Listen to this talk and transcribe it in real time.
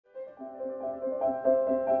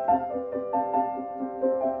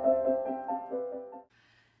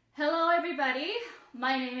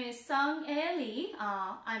My name is Sungae Lee.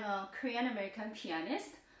 I'm a Korean American pianist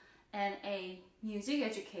and a music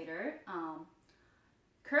educator.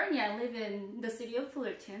 Currently, I live in the city of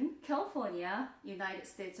Fullerton, California, United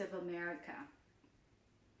States of America.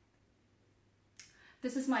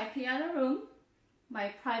 This is my piano room, my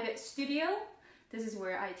private studio. This is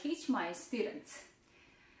where I teach my students.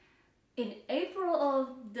 In April of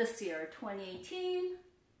this year, 2018,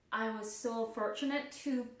 I was so fortunate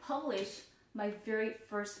to publish my very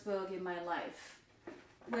first book in my life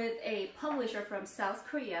with a publisher from South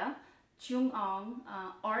Korea, Jung-Ong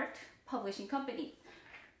Art Publishing Company.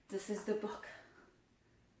 This is the book.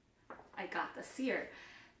 I got this here.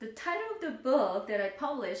 The title of the book that I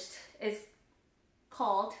published is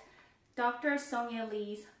called Dr. Sungae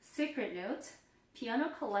Lee's Secret Notes, Piano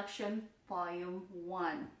Collection, Volume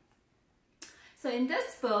 1. So in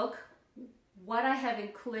this book, what I have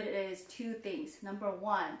included is two things. Number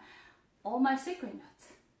one, all my secret notes.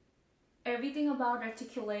 Everything about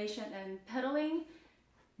articulation and pedaling,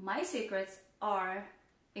 my secrets are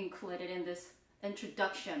included in this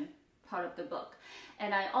introduction part of the book.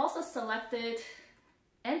 And I also selected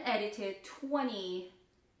and edited 20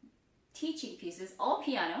 teaching pieces, all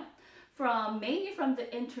piano, mainly from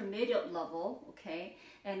the intermediate level, okay?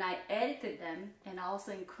 And I edited them and I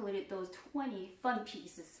also included those 20 fun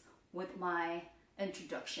pieces with my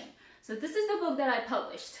introduction. So this is the book that I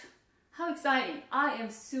published. How exciting. I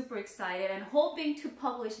am super excited and hoping to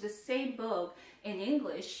publish the same book in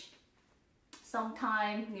English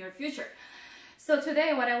sometime near future. So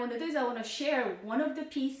today what I want to do is I want to share one of the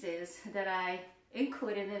pieces that I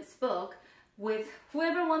included in this book with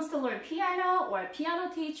whoever wants to learn piano or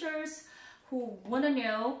piano teachers who want to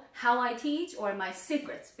know how I teach or my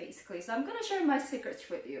secrets basically. So I'm going to share my secrets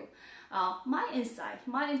with you. My insight,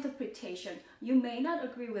 my interpretation. You may not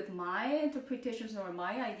agree with my interpretations or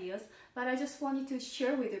my ideas, but I just wanted to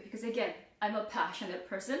share with you because again, I'm a passionate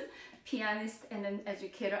person, pianist and an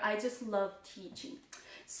educator. I just love teaching.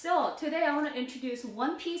 So today I want to introduce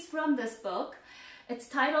one piece from this book. It's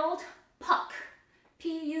titled Puck,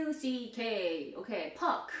 P-U-C-K, okay,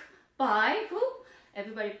 Puck, by who?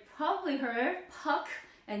 Everybody probably heard Puck,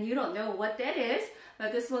 and you don't know what that is,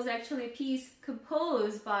 but this was actually a piece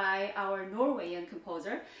composed by our Norwegian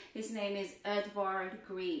composer. His name is Edvard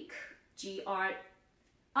Grieg,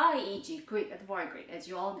 G-R-I-E-G, Grieg, Edvard Grieg, as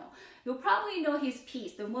you all know. You'll probably know his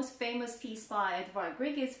piece. The most famous piece by Edvard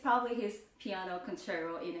Grieg is probably his piano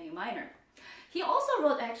concerto in A minor. He also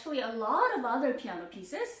wrote actually a lot of other piano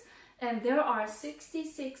pieces, and there are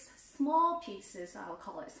 66 small pieces, I'll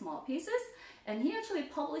call it small pieces, and he actually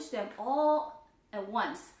published them all at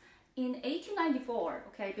once. In 1894,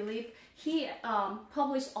 okay, I believe he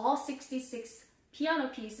published all 66 piano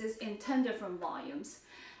pieces in 10 different volumes.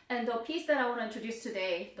 And the piece that I want to introduce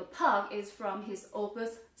today, the Puck, is from his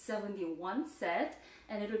Opus 71 set,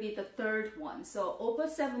 and it'll be the third one. So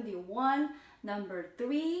Opus 71, number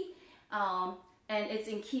 3, and it's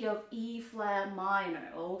in key of E flat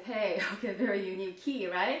minor. Okay, very unique key,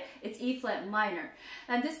 right? It's E flat minor.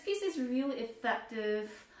 And this piece is really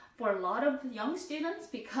effective for a lot of young students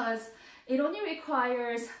because it only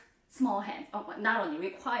requires small hands. Oh, not only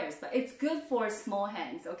requires, but it's good for small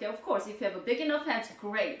hands, okay? Of course, if you have a big enough hands,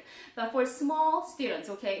 great. But for small students,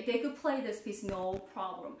 okay, they could play this piece no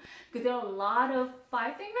problem. Because there are a lot of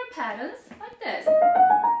 5-finger patterns like this,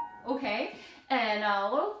 okay? And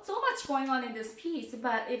well, so much going on in this piece,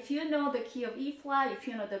 but if you know the key of E flat, if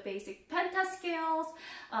you know the basic pentascales,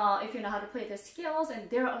 if you know how to play the scales, and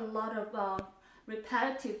there are a lot of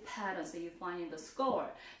repetitive patterns that you find in the score.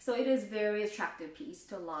 So it is very attractive piece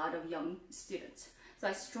to a lot of young students. So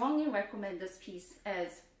I strongly recommend this piece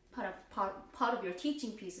as part of your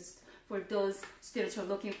teaching pieces for those students who are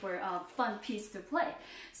looking for a fun piece to play.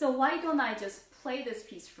 So why don't I just play this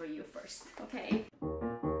piece for you first, okay?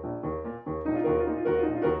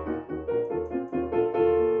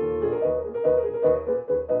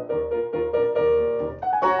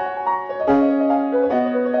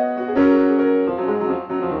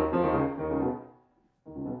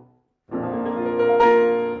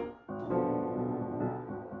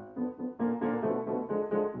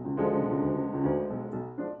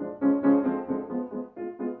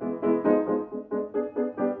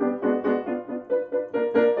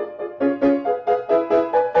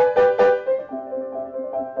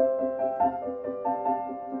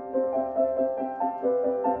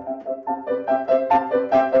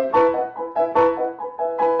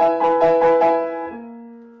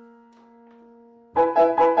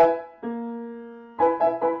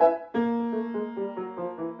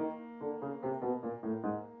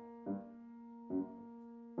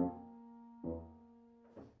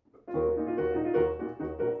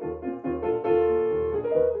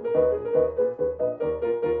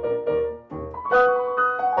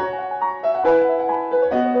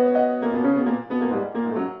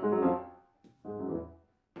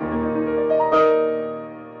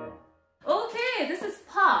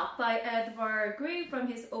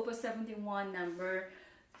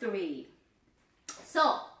 3.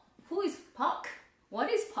 So, who is Puck? What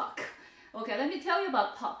is Puck? Okay, let me tell you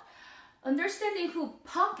about Puck. Understanding who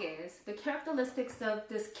Puck is, the characteristics of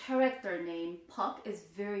this character named Puck is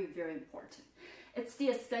very, very important. It's the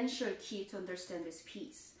essential key to understand this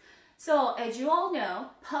piece. So, as you all know,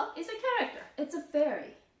 Puck is a character. It's a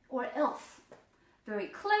fairy or elf. Very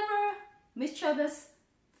clever, mischievous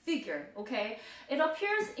figure, okay? It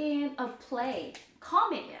appears in a play,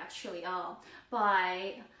 comedy actually,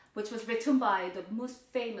 which was written by the most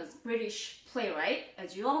famous British playwright,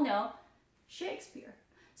 as you all know, Shakespeare.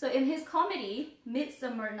 So in his comedy,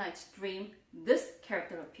 Midsummer Night's Dream, this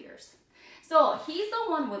character appears. So he's the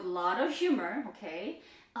one with a lot of humor, okay,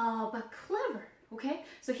 but clever, okay?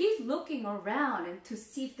 So he's looking around and to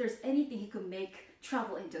see if there's anything he could make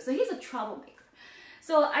trouble into. So he's a troublemaker.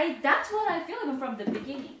 So that's what I feel even from the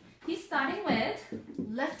beginning. He's starting with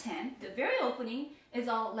left hand. The very opening is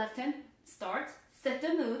all left hand starts, set the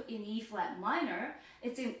mood in E flat minor.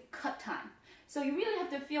 It's in cut time. So you really have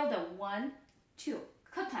to feel the 1, 2,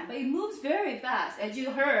 cut time. But it moves very fast, as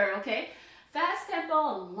you heard, okay? Fast tempo,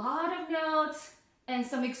 a lot of notes, and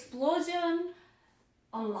some explosion,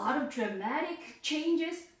 a lot of dramatic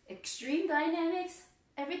changes, extreme dynamics.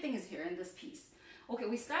 Everything is here in this piece. Okay,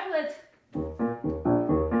 we start with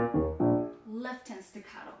left hand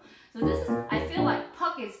staccato. So this is, I feel like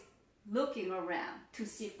Puck is looking around to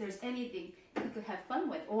see if there's anything he could have fun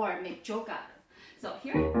with or make joke out of. So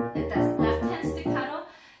here, that's left hand staccato.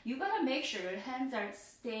 You gotta make sure your hands are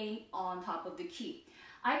staying on top of the key.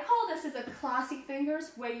 I call this as a classic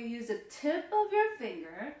fingers, where you use the tip of your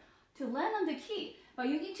finger to land on the key. But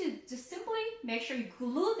you need to just simply make sure you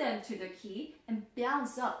glue them to the key and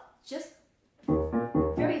bounce up just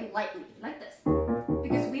very lightly, like this.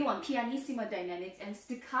 Because we want pianissimo dynamics and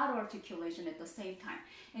staccato articulation at the same time.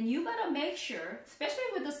 And you gotta make sure,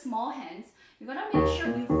 especially with the small hands, you gotta make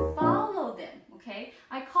sure you follow them, okay?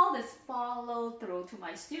 I call this follow through to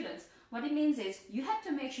my students. What it means is you have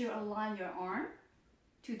to make sure you align your arm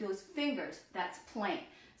to those fingers that's playing.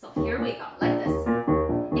 So here we go, like this.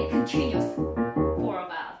 It continues for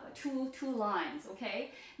about two lines,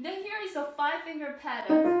 okay? Then here is a 5-finger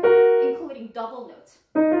pattern, including double notes.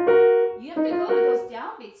 You have to go to those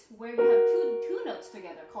downbeats where you have two notes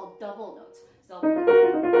together called double notes. So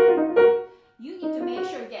you need to make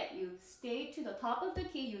sure that you stay to the top of the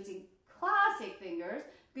key using classic fingers,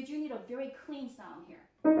 because you need a very clean sound here.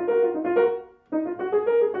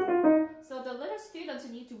 So the little students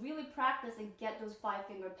need to really practice and get those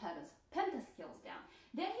 5-finger patterns, pentascales down.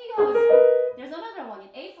 Then he goes, there's another one in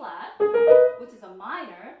A flat, which is a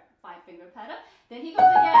minor 5-finger pattern. Then he goes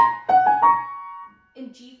again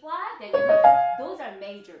in G flat, then he goes, those are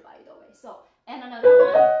major by the way. So, and another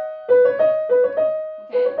one,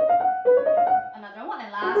 okay, another one,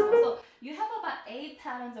 and last one. So you have about 8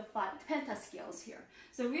 patterns of pentascales here.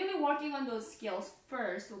 So really working on those scales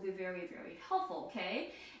first will be very, very helpful,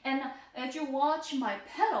 okay? And as you watch my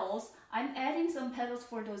pedals, I'm adding some pedals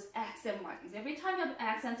for those accent markings. Every time you have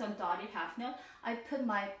accents on dotted half note, I put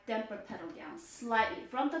my damper pedal down slightly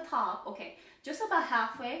from the top, okay, just about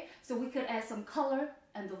halfway, so we could add some color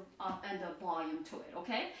and the volume to it,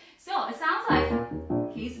 okay? So it sounds like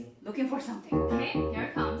he's looking for something, okay? Here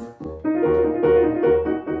it comes.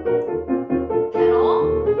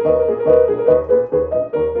 Pedal.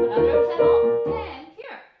 Another pedal. Then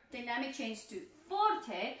here, dynamic change to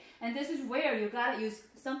forte, and this is where you gotta use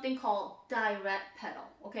something called direct pedal,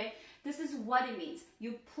 okay? This is what it means.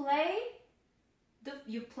 You play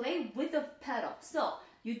with the pedal. So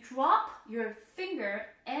you drop your finger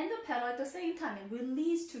and the pedal at the same time and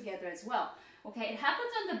release together as well. Okay, it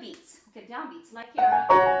happens on the beats. Okay, down beats like here.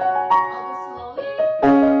 I'll go slowly.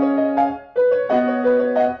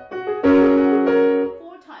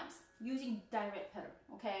 4 times using direct pedal.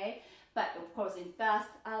 Okay, but of course in fast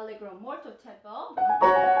allegro molto tempo.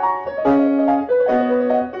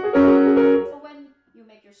 So when you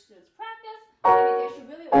make your students practice, maybe they should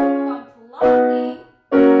really work on plugging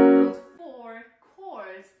those 4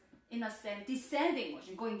 chords in a descending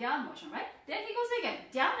motion, going down motion, right? Then he goes again,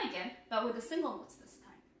 down again, but with the single notes this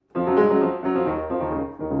time.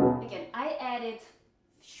 Again, I added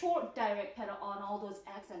short direct pedal on all those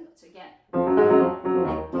accent notes again.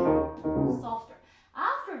 Again, softer.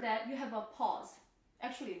 After that, you have a pause.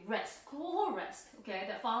 Actually, rest, cool rest, okay,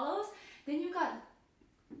 that follows. Then you got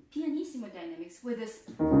pianissimo dynamics with this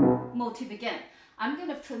motif again. I'm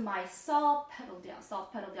gonna put my soft pedal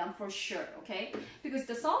down for sure, okay? Because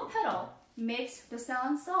the soft pedal makes the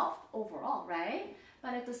sound soft overall, right?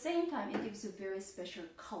 But at the same time, it gives a very special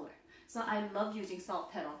color. So I love using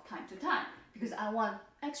soft pedal time to time because I want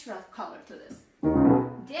extra color to this.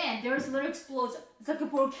 Then there's a little explosion. It's like a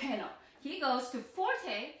volcano. He goes to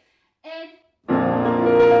forte and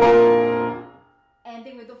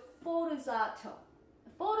ending with the forzato.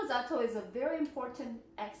 Forzato is a very important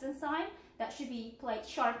accent sign that should be played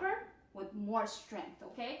sharper with more strength,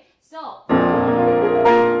 okay? So,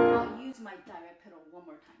 I'll use my direct pedal one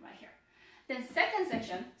more time right here. Then second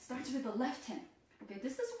section starts with the left hand. Okay,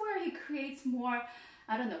 this is where he creates more,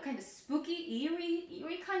 I don't know, kind of spooky,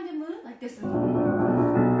 eerie kind of mood, like this.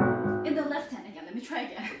 In the left hand again, let me try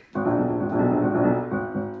again.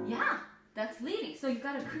 Yeah, that's leading. So you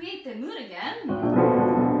gotta create the mood again.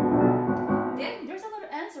 Then there's a little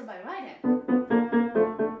answer by right hand.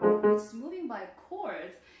 It's moving by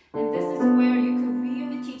chords. And this is where you can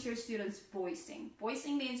really teach your students voicing.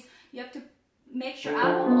 Voicing means you have to make sure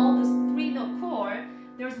out of all those 3-note chord,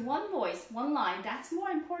 there's one voice, one line. That's more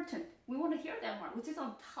important. We want to hear that more, which is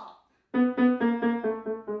on top. Don't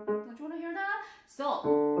you want to hear that? So,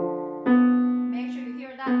 make sure you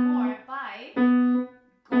hear that more by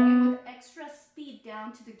going with extra speed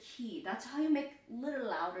down to the key. That's how you make a little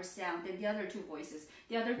louder sound than the other two voices.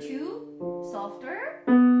 The other two, softer.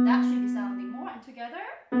 That should be sounding more. And together,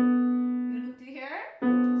 you look to here. So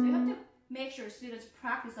you have to make sure students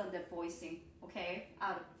practice on the voicing, okay,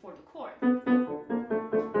 for the chord.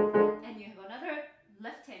 And you have another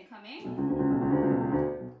left hand coming.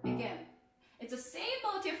 Again, it's the same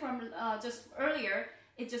motif from just earlier.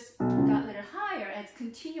 It just got a little higher and it's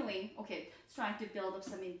continuing, okay, it's trying to build up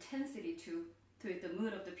some intensity to the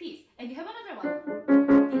mood of the piece. And you have another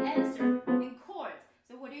one, the answer in chords.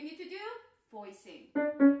 So what do you need to do? Voicing.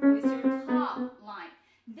 Voice your top line.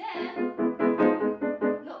 Then,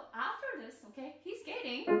 look, after this, okay, he's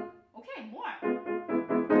getting, okay, more.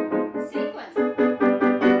 Sequence.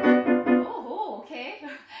 Oh, okay.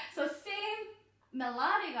 So same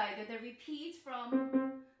melodic idea that repeats from,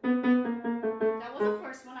 that was the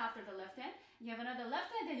first one after the left hand. You have another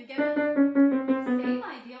left hand, then you get the same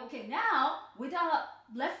idea. Okay, now, without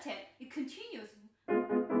left hand, it continues.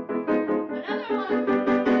 Another one.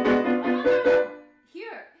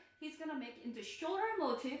 Here, he's gonna make it into shorter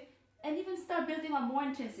motif and even start building on more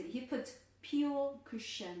intensity. He puts pure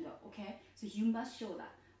crescendo, okay? So you must show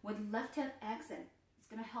that. With left hand accent, it's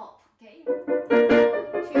gonna help, okay? 2, 3,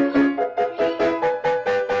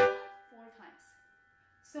 4 times.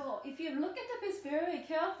 So if you look at the piece very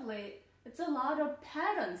carefully, it's a lot of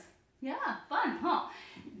patterns. Yeah, fun, huh?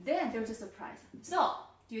 Then there's a surprise. So,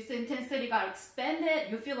 do you see intensity got expanded?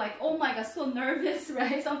 You feel like, oh my god, so nervous,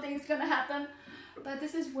 right? Something's gonna happen. But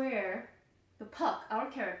this is where the Puck, our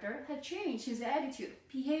character, had changed his attitude,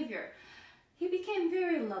 behavior. He became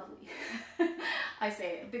very lovely. I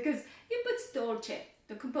say it because he puts dolce.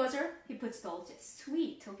 The composer, he puts dolce,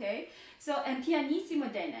 sweet, okay? So, and pianissimo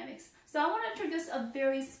dynamics. So I want to introduce a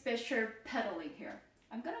very special pedaling here.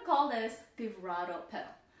 I'm gonna call this vibrato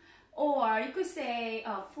pedal. Or you could say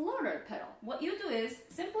a flutter pedal. What you do is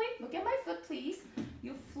simply, look at my foot please,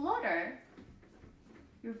 you flutter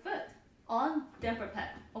your foot on damper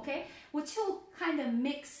pedal, okay? Which will kind of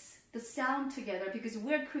mix the sound together because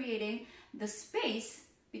we're creating the space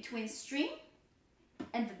between string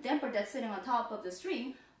and the damper that's sitting on top of the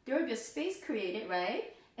string. There will be a space created,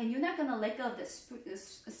 right? And you're not gonna let go of this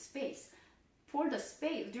space. For the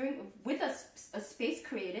space, with a space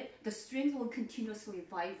created, the strings will continuously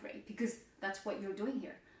vibrate because that's what you're doing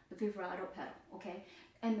here, the vibrato pedal, okay?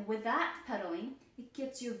 And with that pedaling, it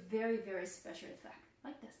gives you a very, very special effect,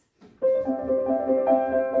 like this.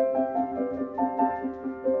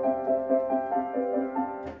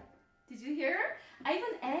 Did you hear? I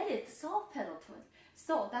even added soft pedal to it.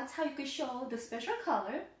 So that's how you could show the special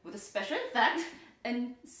color with a special effect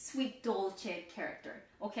and sweet dolce character,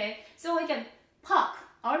 okay? So again, Puck,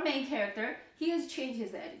 our main character, he has changed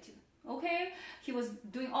his attitude, okay? He was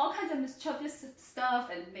doing all kinds of mischievous stuff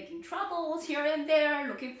and making troubles here and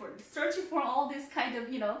there, searching for all this kind of,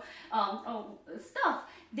 stuff.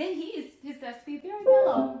 Then he has to be very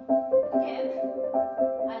mellow. Again,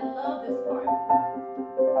 I love this part.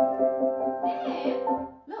 Then,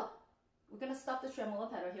 look, we're gonna stop the tremolo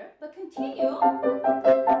pedal here, but continue.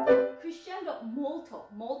 Crescendo molto.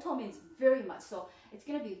 Molto means very much, so it's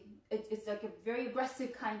gonna be, it's like a very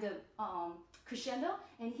aggressive kind of crescendo,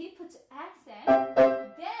 and he puts accent.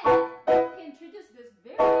 Then he introduces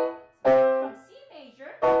this from C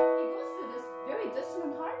major, he goes to this very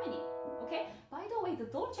dissonant harmony. Okay. By the way, the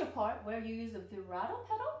dolce part where you use the vibrato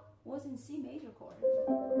pedal was in C major chord.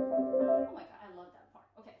 Oh my god, I love that part.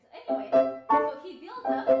 Okay. So anyway, so he builds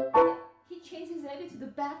up. He changes his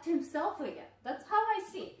attitude back to himself again. That's how I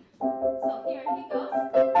see. So here he goes.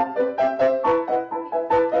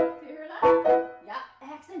 You hear that? Yeah,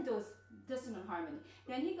 accent those dissonant harmony.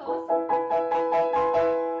 Then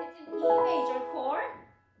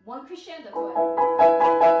One crescendo to it.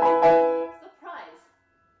 Surprise!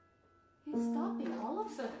 He's stopping all of a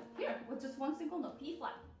sudden. Here, with just one single note, B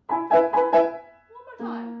flat. One more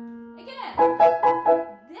time. Again.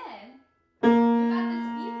 Then, you got this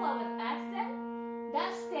B flat with accent.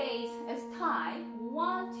 That stays as time.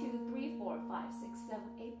 1, 2, 3, 4, 5, 6, 7,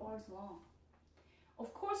 8 bars long.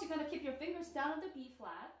 Of course, you're going to keep your fingers down on the B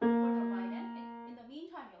flat for the right hand. And in the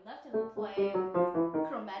meantime, your left hand will play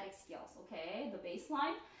chromatic scales, okay? The bass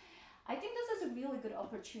line. I think this is a really good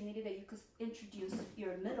opportunity that you could introduce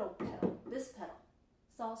your middle pedal, this pedal,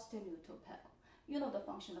 sostenuto pedal. You know the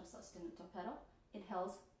function of sostenuto pedal. It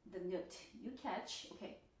holds the note you catch,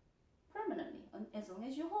 okay, permanently, as long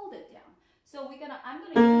as you hold it down. So I'm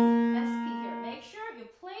gonna use SP here. Make sure you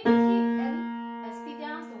play the key and SP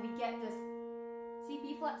down so we get this. See,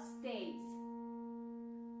 B flat stays,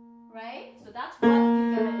 right? So that's what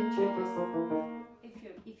you gotta introduce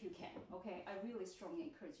if you can. Okay, I really strongly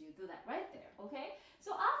encourage you to do that right there. Okay,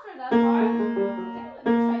 so after that part, okay, let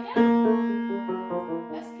me try again.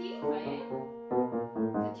 SP, right?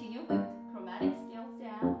 Continue with chromatic scales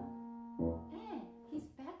down, and he's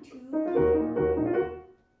back to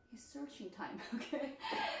his searching time. Okay,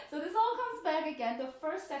 so this all comes back again. The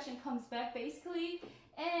first section comes back basically,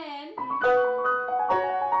 and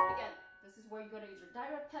again, this is where you're gonna use your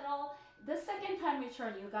direct pedal. The second time you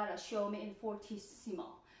turn, you gotta show me in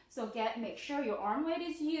fortissimo. So make sure your arm weight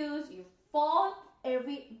is used. You fall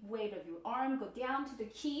every weight of your arm, go down to the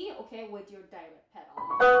key, okay, with your direct pedal.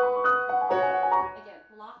 Again,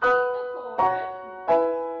 blocking the chord.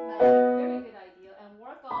 Very good idea. And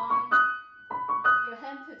work on your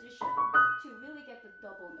hand position to really get the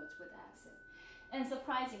double notes with accent. And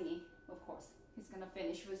surprisingly, of course, he's gonna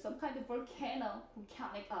finish with some kind of volcanic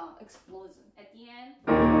explosion at the end.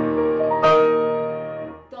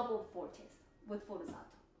 Double fortes with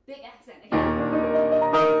forzato. Big accent again.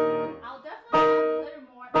 I'll definitely have a little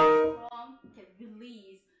more strong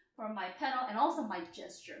release from my pedal and also my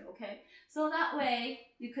gesture, okay? So that way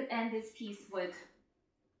you could end this piece with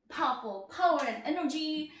powerful power and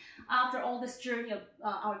energy after all this journey of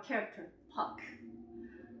our character, Puck.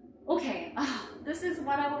 Okay, this is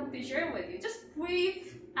what I wanted to share with you. Just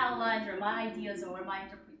brief outlines or my ideas or my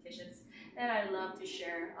interpretations that I love to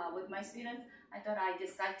share with my students. I thought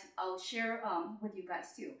I'll share with you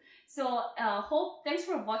guys too. So thanks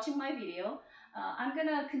for watching my video. I'm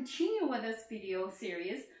gonna continue with this video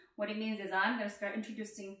series. What it means is I'm gonna start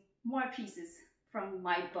introducing more pieces from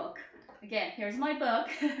my book. Again, here's my book.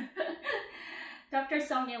 Dr.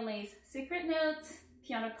 Sungae Lee's Secret Notes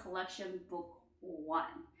Piano Collection Book 1.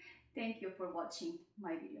 Thank you for watching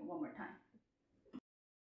my video one more time.